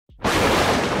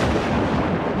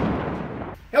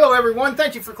Hello everyone,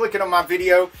 thank you for clicking on my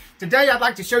video. Today I'd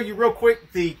like to show you real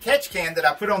quick the catch can that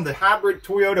I put on the hybrid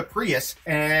Toyota Prius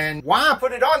and why I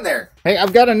put it on there. Hey,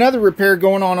 I've got another repair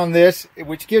going on this,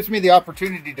 which gives me the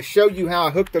opportunity to show you how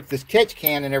I hooked up this catch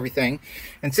can and everything.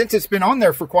 And since it's been on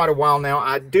there for quite a while now,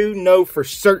 I do know for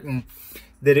certain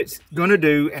that it's going to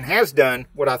do and has done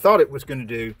what I thought it was going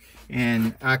to do.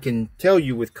 And I can tell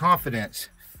you with confidence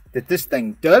that this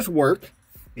thing does work.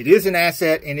 It is an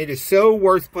asset and it is so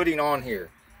worth putting on here.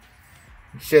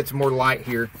 Shed some more light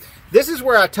here. This is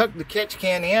where I tucked the catch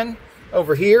can in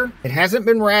over here. It hasn't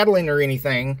been rattling or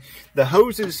anything. The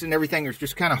hoses and everything are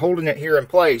just kind of holding it here in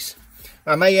place.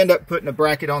 I may end up putting a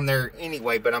bracket on there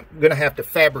anyway, but I'm going to have to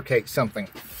fabricate something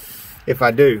if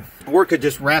I do. Or could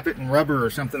just wrap it in rubber or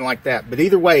something like that. But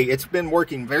either way, it's been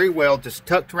working very well, just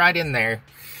tucked right in there.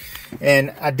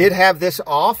 And I did have this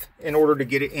off in order to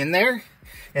get it in there.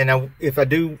 And if I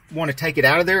do want to take it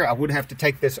out of there, I would have to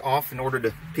take this off in order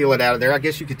to peel it out of there. I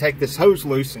guess you could take this hose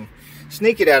loose and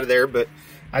sneak it out of there, but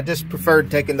I just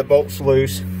preferred taking the bolts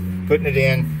loose, putting it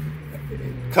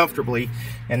in comfortably,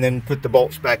 and then put the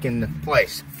bolts back into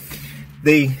place.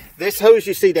 This hose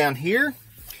you see down here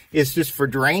is just for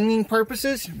draining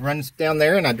purposes. It runs down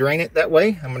there and I drain it that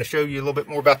way. I'm going to show you a little bit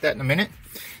more about that in a minute.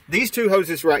 These two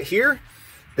hoses right here,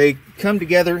 they come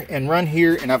together and run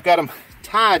here, and I've got them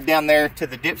tied down there to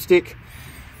the dipstick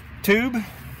tube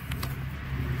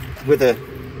with a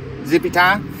zippy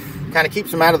tie. Kind of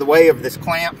keeps them out of the way of this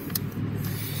clamp,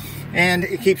 and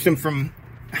it keeps them from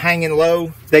hanging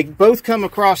low. They both come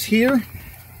across here.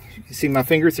 You can see my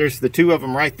fingers. There's the two of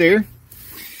them right there,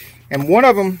 and one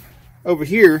of them over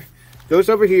here goes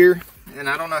over here, and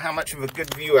I don't know how much of a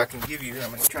good view I can give you.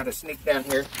 I'm going to try to sneak down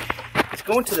here. It's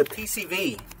going to the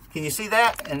PCV. Can you see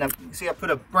that? And see, I put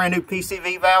a brand new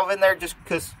PCV valve in there just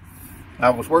because I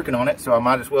was working on it, so I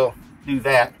might as well do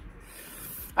that.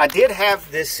 I did have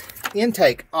this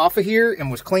intake off of here and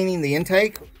was cleaning the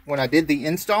intake when I did the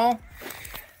install.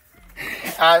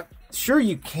 I'm sure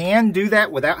you can do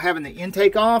that without having the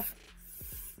intake off,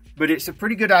 but it's a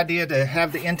pretty good idea to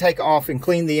have the intake off and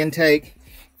clean the intake.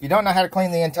 If you don't know how to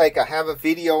clean the intake, I have a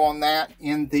video on that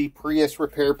in the Prius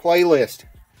repair playlist.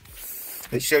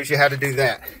 It shows you how to do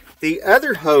that. The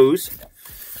other hose,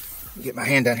 get my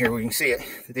hand down here where you can see it.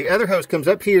 The other hose comes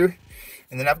up here,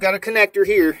 and then I've got a connector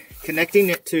here connecting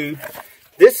it to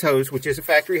this hose, which is a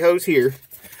factory hose here,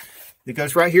 that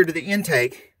goes right here to the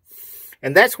intake.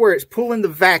 And that's where it's pulling the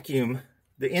vacuum.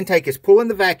 The intake is pulling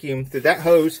the vacuum through that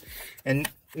hose, and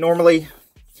normally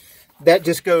that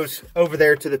just goes over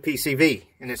there to the PCV.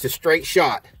 And it's a straight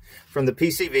shot from the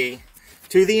PCV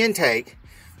to the intake.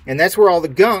 And that's where all the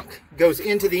gunk goes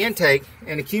into the intake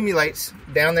and accumulates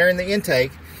down there in the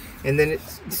intake. And then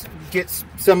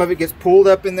some of it gets pulled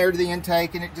up in there to the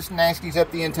intake, and it just nasties up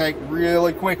the intake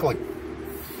really quickly.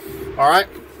 All right.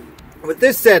 With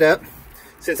this setup,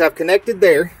 since I've connected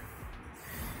there,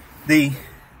 the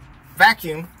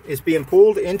vacuum is being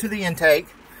pulled into the intake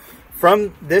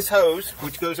from this hose,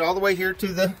 which goes all the way here to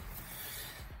the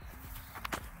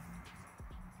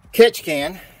catch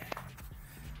can.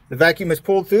 The vacuum is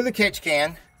pulled through the catch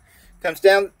can, comes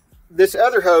down this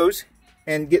other hose,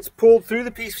 and gets pulled through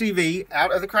the PCV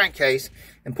out of the crankcase,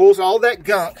 and pulls all that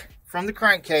gunk from the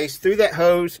crankcase through that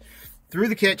hose, through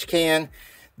the catch can.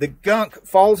 The gunk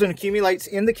falls and accumulates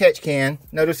in the catch can.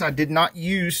 Notice I did not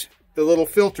use the little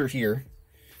filter here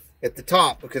at the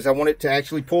top because I wanted to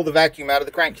actually pull the vacuum out of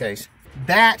the crankcase.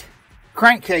 That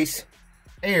crankcase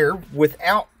air,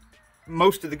 without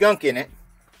most of the gunk in it,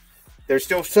 there's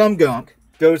still some gunk,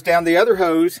 goes down the other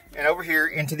hose and over here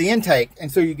into the intake,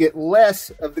 and so you get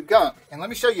less of the gunk. And let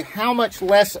me show you how much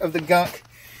less of the gunk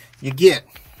you get.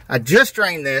 I just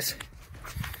drained this,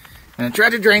 and I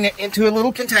tried to drain it into a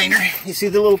little container. You see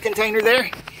the little container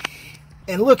there?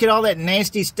 And look at all that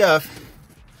nasty stuff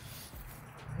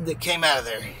that came out of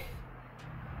there.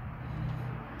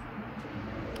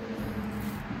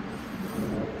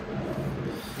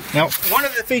 Now, one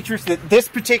of the features that this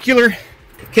particular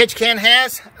catch can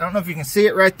has, I don't know if you can see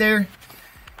it right there.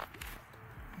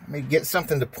 Let me get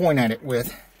something to point at it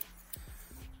with.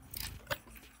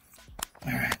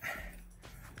 All right.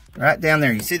 Right down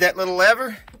there. You see that little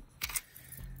lever?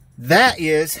 That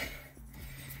is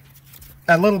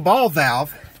a little ball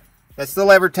valve. That's the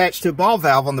lever attached to a ball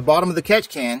valve on the bottom of the catch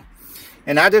can.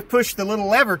 And I just push the little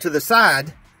lever to the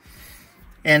side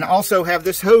and also have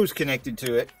this hose connected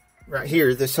to it. Right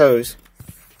here, this hose.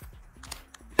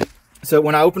 So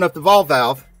when I open up the ball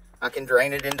valve, I can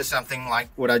drain it into something like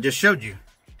what I just showed you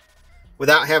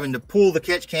without having to pull the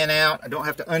catch can out. I don't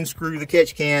have to unscrew the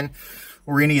catch can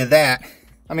or any of that.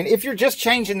 I mean, if you're just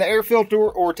changing the air filter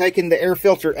or taking the air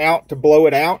filter out to blow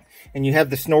it out and you have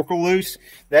the snorkel loose,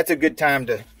 that's a good time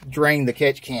to drain the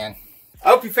catch can. I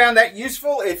hope you found that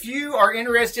useful. If you are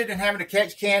interested in having a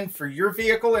catch can for your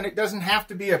vehicle, and it doesn't have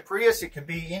to be a Prius, it could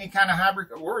be any kind of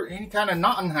hybrid or any kind of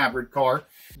non-hybrid car.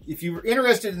 If you're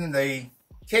interested in the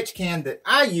catch can that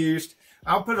I used,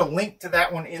 I'll put a link to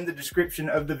that one in the description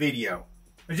of the video.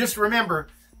 But just remember,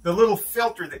 the little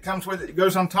filter that comes with it that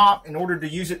goes on top, in order to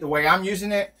use it the way I'm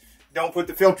using it, don't put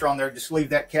the filter on there, just leave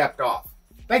that capped off.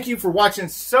 Thank you for watching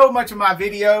so much of my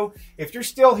video. If you're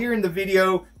still here in the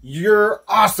video, you're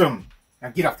awesome. Now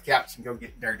get off the couch and go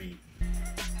get dirty.